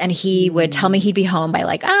friends, and he would tell me he'd be home by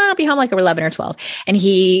I'll be home like 11 or 12. And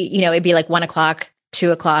it'd be like 1 o'clock,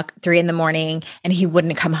 2 o'clock, 3 in the morning, and he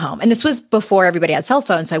wouldn't come home. And this was before everybody had cell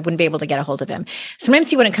phones, so I wouldn't be able to get a hold of him. Sometimes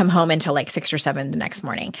he wouldn't come home until like 6 or 7 the next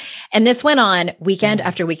morning. And this went on weekend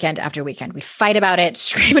after weekend after weekend. We'd fight about it,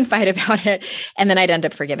 scream and fight about it, and then I'd end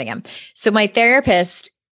up forgiving him. So my therapist,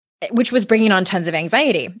 which was bringing on tons of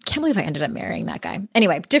anxiety. Can't believe I ended up marrying that guy.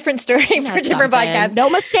 Anyway, different story for different podcasts. No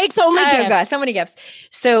mistakes, only gifts. Oh God, so many gifts.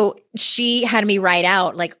 So she had me write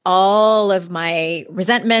out like all of my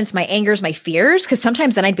resentments, my angers, my fears. Cause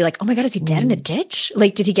sometimes then I'd be like, oh my God, is he dead in a ditch?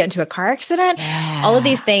 Like, did he get into a car accident? Yeah. All of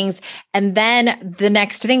these things. And then the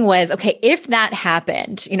next thing was, okay, if that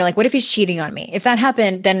happened, like what if he's cheating on me? If that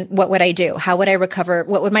happened, then what would I do? How would I recover?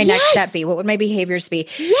 What would my next step be? What would my behaviors be?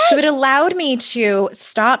 Yes. So it allowed me to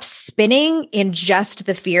stop spinning in just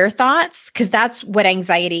the fear thoughts, because that's what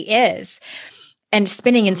anxiety is, and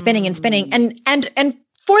spinning and spinning and spinning. And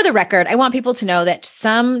for the record, I want people to know that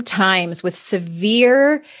sometimes with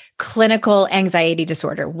severe clinical anxiety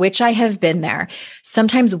disorder, which I have been there,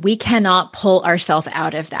 sometimes we cannot pull ourselves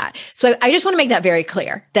out of that. So I just want to make that very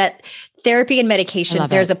clear, that therapy and medication,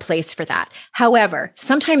 there's a place for that. However,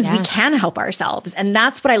 sometimes we can help ourselves. And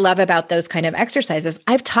that's what I love about those kind of exercises.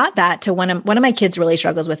 I've taught that to one of my kids really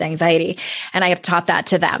struggles with anxiety, and I have taught that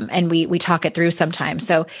to them, and we talk it through sometimes.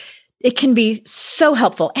 So it can be so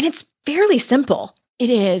helpful, and it's fairly simple. It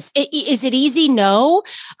is. Is it easy? No.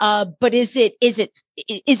 But is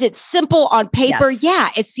it simple on paper? Yes. Yeah.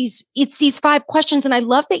 It's these 5 questions. And I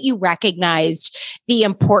love that you recognized the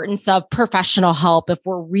importance of professional help if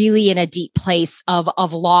we're really in a deep place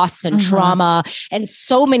of loss and trauma. And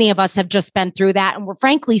so many of us have just been through that, and we're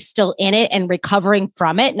frankly still in it and recovering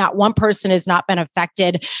from it. Not one person has not been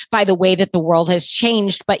affected by the way that the world has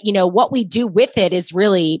changed, but what we do with it is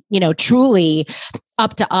really, truly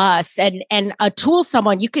up to us. And a tool,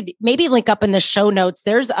 someone you could maybe link up in the show notes.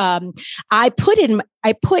 There's I put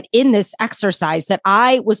in this exercise that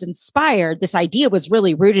I was inspired. This idea was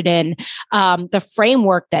really rooted in the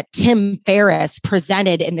framework that Tim Ferriss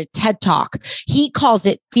presented in a TED Talk. He calls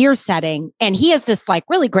it fear setting. And he has this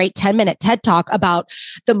really great 10-minute TED Talk about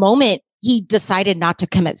the moment he decided not to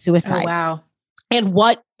commit suicide. Oh, wow. And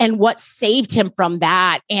what and what saved him from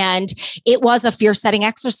that. And it was a fear setting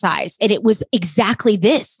exercise. And it was exactly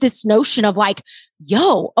this notion of like,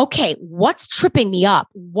 yo, okay, what's tripping me up?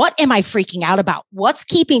 What am I freaking out about? What's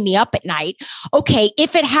keeping me up at night? Okay,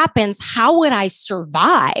 if it happens, how would I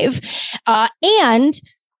survive? And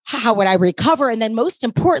how would I recover? And then most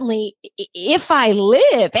importantly, if I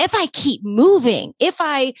live, if I keep moving, if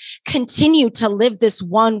I continue to live this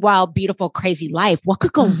one wild, beautiful, crazy life, what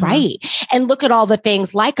could go right? And look at all the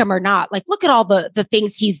things, like him or not, like look at all the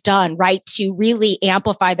things he's done, right? To really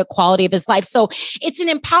amplify the quality of his life. So it's an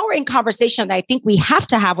empowering conversation that I think we have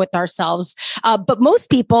to have with ourselves. But most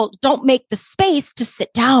people don't make the space to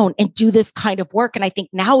sit down and do this kind of work. And I think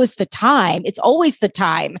now is the time. It's always the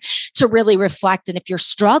time to really reflect. And if you're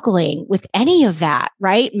struggling with any of that,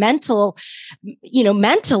 right? Mentally,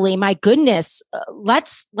 my goodness,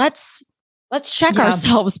 let's check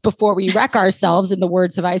ourselves before we wreck ourselves, in the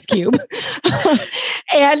words of Ice Cube.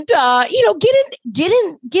 And, get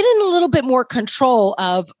in a little bit more control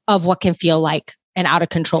of what can feel like an out of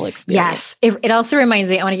control experience. Yes. It also reminds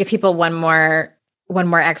me, I want to give people one more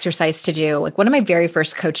exercise to do. Like one of my very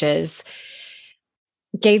first coaches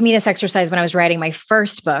gave me this exercise when I was writing my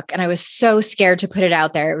first book, and I was so scared to put it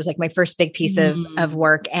out there. It was like my first big piece of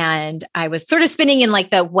work. And I was sort of spinning in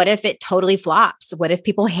like what if it totally flops? What if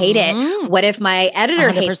people hate it? What if my editor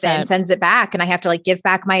 100%. Hates it and sends it back and I have to like give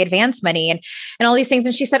back my advance money and all these things?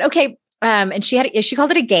 And she said, okay. And she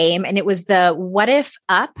called it a game, and it was the What If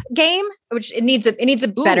Up game, which it needs a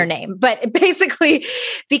better name, but basically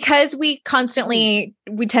because we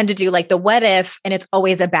tend to do like the what if, and it's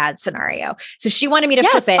always a bad scenario. So she wanted me to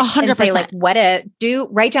flip it 100%. And say like,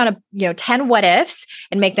 write down 10 what ifs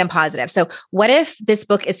and make them positive. So what if this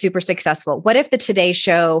book is super successful? What if the Today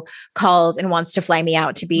Show calls and wants to fly me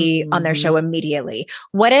out to be on their show immediately?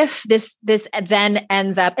 What if this then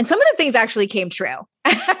ends up, and some of the things actually came true.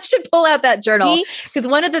 I should pull out that journal, because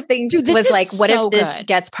one of the things was like, what if this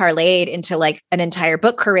gets parlayed into like an entire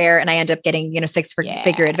book career and I end up getting,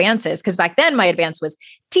 6-figure advances? Because back then my advance was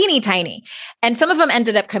teeny tiny, and some of them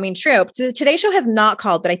ended up coming true. So the Today Show has not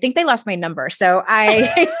called, but I think they lost my number. So I'm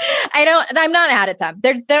not mad at them.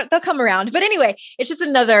 They'll come around. But anyway, it's just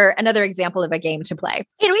another example of a game to play.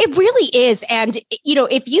 It really is. And,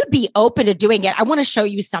 if you'd be open to doing it, I want to show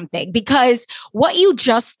you something, because what you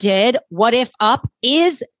just did, What If Up,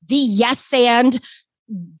 is the yes and,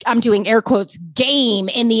 I'm doing air quotes, game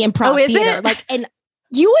in the improv theater. It? Like, and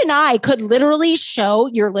you and I could literally show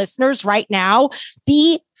your listeners right now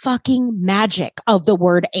the fucking magic of the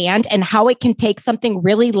word and how it can take something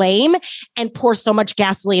really lame and pour so much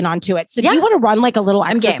gasoline onto it. So do you want to run like a little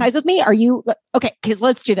exercise with me? Are you okay? Because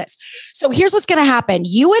let's do this. So here's what's going to happen.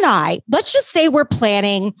 You and I, let's just say we're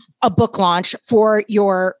planning a book launch for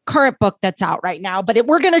your current book that's out right now, but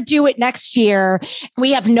we're going to do it next year.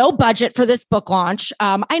 We have no budget for this book launch.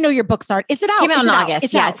 I know your books aren't. Is it out? Came out in August.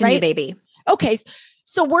 It's out, it's a new baby. Okay.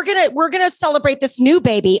 So we're gonna celebrate this new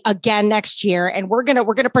baby again next year, and we're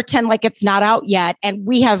gonna pretend like it's not out yet, and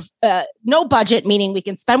we have no budget, meaning we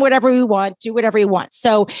can spend whatever we want, do whatever we want.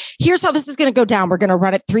 So here's how this is gonna go down. We're gonna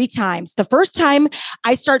run it 3 times. The first time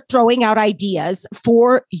I start throwing out ideas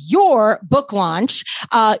for your book launch,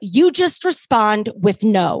 you just respond with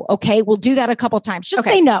no. Okay, we'll do that a couple times. Just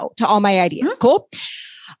say no to all my ideas. Cool.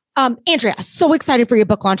 Andrea, so excited for your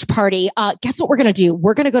book launch party. Guess what we're going to do?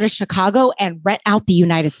 We're going to go to Chicago and rent out the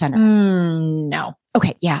United Center. No.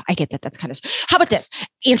 Okay. Yeah, I get that. That's kind of, how about this?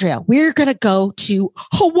 Andrea, we're going to go to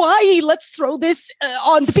Hawaii. Let's throw this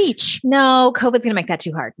on the beach. No, COVID's going to make that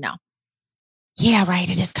too hard. No. Yeah, right.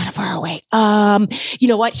 It is kind of far away. You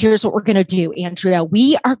know what? Here's what we're going to do, Andrea.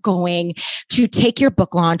 We are going to take your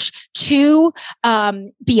book launch to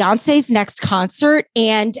Beyonce's next concert.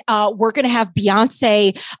 And we're going to have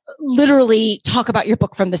Beyonce literally talk about your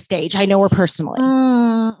book from the stage. I know her personally.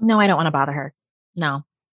 No, I don't want to bother her. No.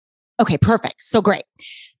 Okay, perfect. So great.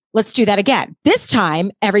 Let's do that again. This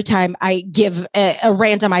time, every time I give a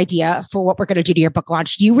random idea for what we're going to do to your book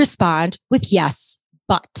launch, you respond with yes,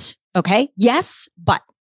 but. Okay. Yes, but.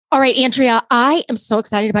 All right, Andrea, I am so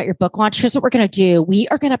excited about your book launch. Here's what we're going to do. We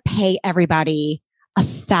are going to pay everybody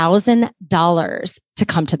 $1,000 to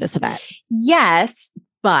come to this event. Yes,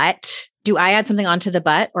 but do I add something onto the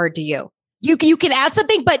but, or do you? You can add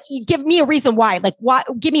something, but you give me a reason why. Like, why?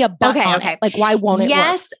 Give me a but. Okay. Like, why won't it work?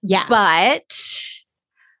 Yes, yeah, but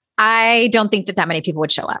I don't think that many people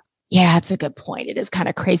would show up. Yeah, it's a good point. It is kind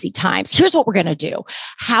of crazy times. Here's what we're going to do.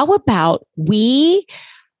 How about we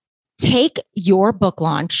take your book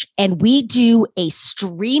launch and we do a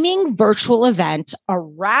streaming virtual event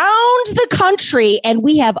around the country, and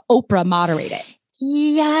we have Oprah moderate it?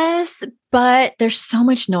 Yes, but there's so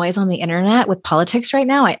much noise on the internet with politics right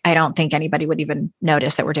now. I don't think anybody would even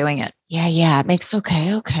notice that we're doing it. Yeah. It makes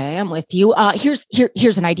okay. I'm with you.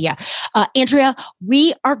 Here's an idea. Andrea,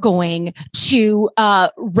 we are going to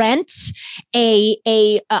rent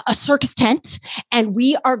a circus tent, and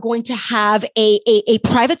we are going to have a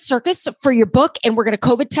private circus for your book, and we're going to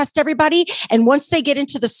COVID test everybody. And once they get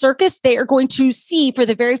into the circus, they are going to see for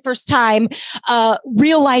the very first time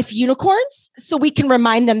real life unicorns, so we can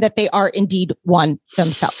remind them that they are indeed one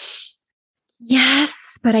themselves.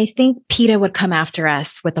 Yes, but I think PETA would come after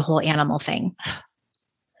us with the whole animal thing.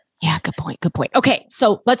 Yeah, good point. Okay,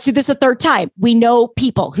 so let's do this a third time. We know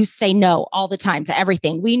people who say no all the time to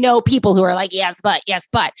everything. We know people who are like, yes, but.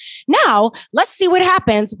 Now, let's see what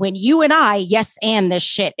happens when you and I yes and this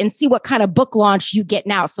shit, and see what kind of book launch you get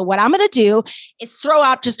now. So what I'm going to do is throw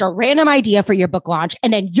out just a random idea for your book launch,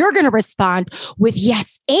 and then you're going to respond with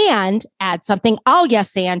yes and add something. I'll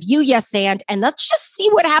yes and, you yes and let's just see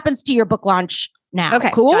what happens to your book launch now.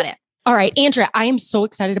 Okay, cool. got it. All right, Andrea, I am so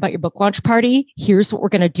excited about your book launch party. Here's what we're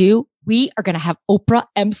going to do. We are going to have Oprah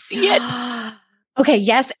MC it. Okay,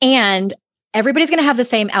 yes. And everybody's going to have the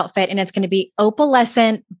same outfit, and it's going to be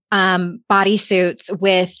opalescent bodysuits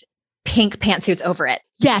with pink pantsuits over it.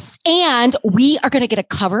 Yes. And we are going to get a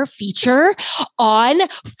cover feature on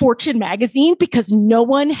Fortune magazine, because no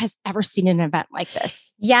one has ever seen an event like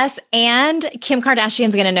this. Yes. And Kim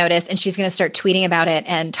Kardashian's going to notice, and she's going to start tweeting about it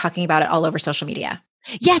and talking about it all over social media.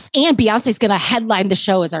 Yes. And Beyonce's going to headline the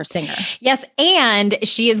show as our singer. Yes. And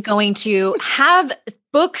she is going to have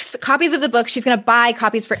books, copies of the book. She's going to buy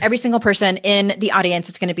copies for every single person in the audience.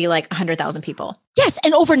 It's going to be like 100,000 people. Yes.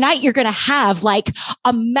 And overnight, you're going to have like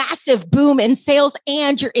a massive boom in sales,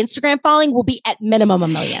 and your Instagram following will be at minimum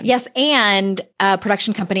 1 million. Yes. And a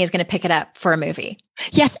production company is going to pick it up for a movie.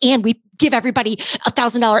 Yes. And we give everybody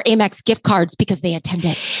 $1,000 Amex gift cards because they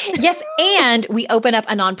attended. Yes. And we open up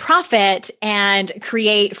a nonprofit and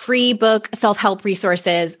create free book self-help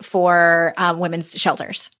resources for women's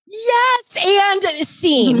shelters. Yes, and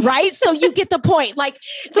scene, right? So you get the point. Like,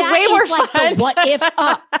 it's way more fun. Like the what if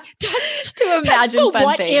up. To imagine the fun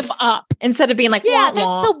what things. If up Instead of being like, yeah, wah, that's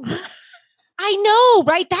wah. the. I know,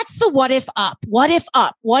 right? That's the what if up. What if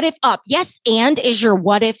up? What if up? Yes, and is your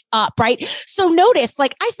what if up, right? So notice,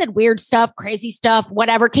 like I said, weird stuff, crazy stuff,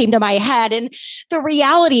 whatever came to my head. And the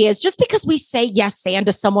reality is, just because we say yes and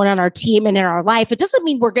to someone on our team and in our life, it doesn't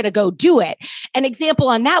mean we're going to go do it. An example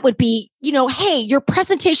on that would be, hey, your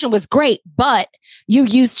presentation was great, but you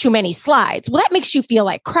used too many slides. Well, that makes you feel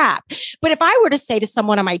like crap. But if I were to say to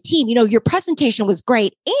someone on my team, your presentation was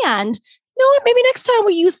great, and maybe next time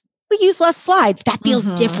we use less slides. That feels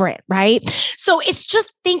different, right? So it's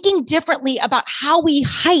just thinking differently about how we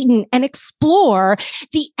heighten and explore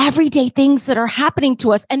the everyday things that are happening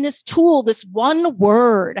to us. And this tool, this one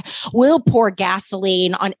word, will pour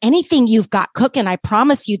gasoline on anything you've got cooking. I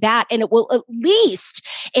promise you that. And it will at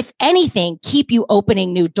least, if anything, keep you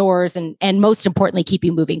opening new doors, and most importantly, keep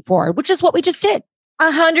you moving forward, which is what we just did.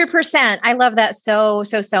 100%. I love that so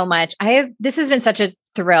much. This has been such a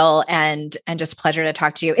thrill and just pleasure to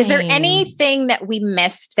talk to you. Same. Is there anything that we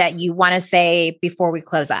missed that you want to say before we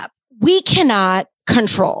close up? We cannot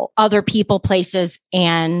control other people, places,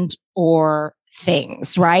 and or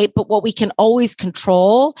things, right? But what we can always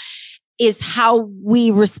control is how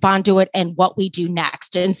we respond to it and what we do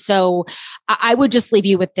next. And so I would just leave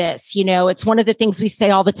you with this. It's one of the things we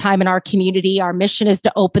say all the time in our community. Our mission is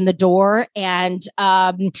to open the door, and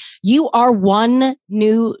you are one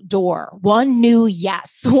new door, one new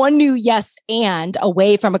yes and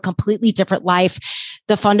away from a completely different life.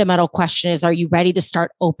 The fundamental question is, are you ready to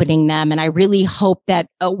start opening them? And I really hope that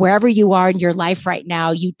wherever you are in your life right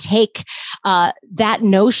now, you take that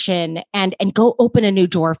notion and go open a new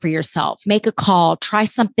door for yourself. Make a call, try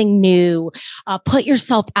something new, put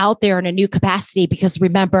yourself out there in a new capacity, because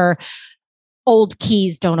remember, old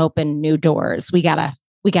keys don't open new doors. We gotta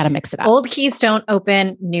mix it up. Old keys don't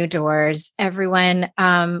open new doors. Everyone,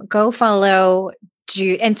 go follow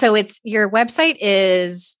Judy. And so it's your website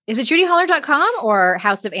is it judyholler.com or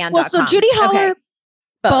houseofann.com? Well, so Judy Holler, okay.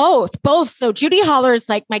 Both. So Judy Holler is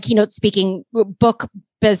like my keynote speaking book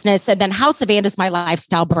business. And then House of Ann is my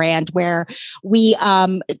lifestyle brand, where we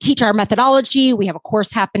teach our methodology. We have a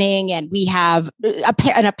course happening, and we have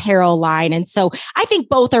an apparel line. And so I think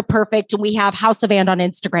both are perfect. And we have House of Ann on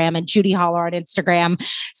Instagram and Judy Holler on Instagram.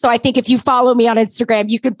 So I think if you follow me on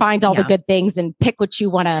Instagram, you can find all the good things and pick what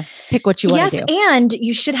you want to do. Yes. And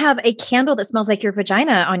you should have a candle that smells like your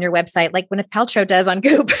vagina on your website, like Gwyneth Paltrow does on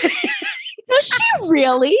Goop. Does she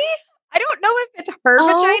really? I don't know if it's her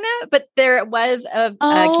vagina, but there was a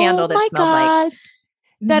candle that smelled like.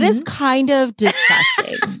 That is kind of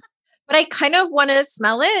disgusting. but I kind of want to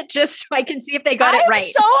smell it just so I can see if they got it right. I'm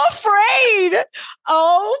so afraid.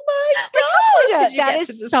 Oh my God. That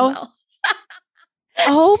is so smell?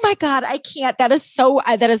 Oh my God, I can't. That is so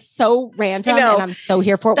random, and I'm so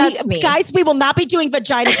here for it. That's me. Guys, we will not be doing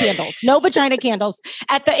vagina candles. No vagina candles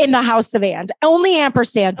in the house of And. Only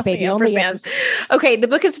ampersands, baby. Only ampersands. Okay, the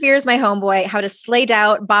book is Fear My Homeboy, How to Slay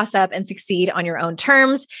Doubt, Boss Up, and Succeed on Your Own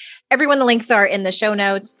Terms. Everyone, the links are in the show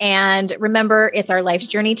notes. And remember, it's our life's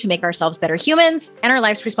journey to make ourselves better humans and our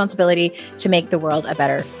life's responsibility to make the world a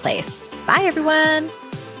better place. Bye, everyone.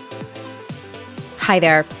 Hi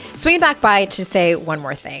there. Swinging back by to say one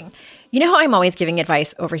more thing. You know how I'm always giving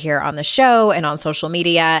advice over here on the show and on social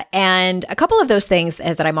media? And a couple of those things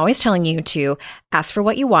is that I'm always telling you to ask for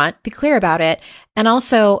what you want, be clear about it, and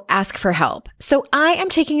also ask for help. So I am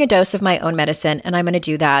taking a dose of my own medicine, and I'm going to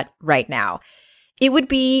do that right now. It would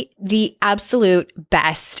be the absolute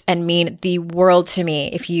best and mean the world to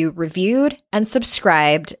me if you reviewed and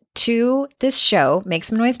subscribed to this show, Make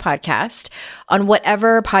Some Noise Podcast, on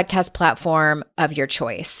whatever podcast platform of your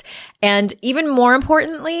choice. And even more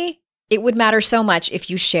importantly, it would matter so much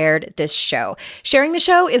if you shared this show. Sharing the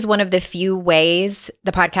show is one of the few ways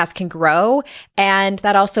the podcast can grow, and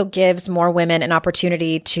that also gives more women an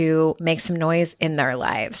opportunity to make some noise in their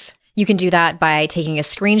lives. You can do that by taking a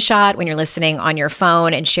screenshot when you're listening on your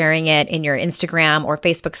phone and sharing it in your Instagram or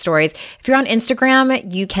Facebook stories. If you're on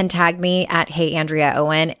Instagram, you can tag me at Hey Andrea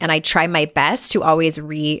Owen, and I try my best to always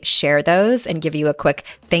re-share those and give you a quick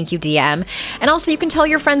thank you DM. And also you can tell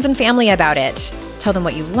your friends and family about it. Tell them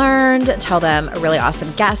what you learned, tell them a really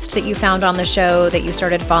awesome guest that you found on the show that you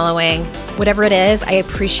started following. Whatever it is, I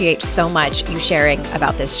appreciate so much you sharing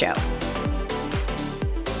about this show.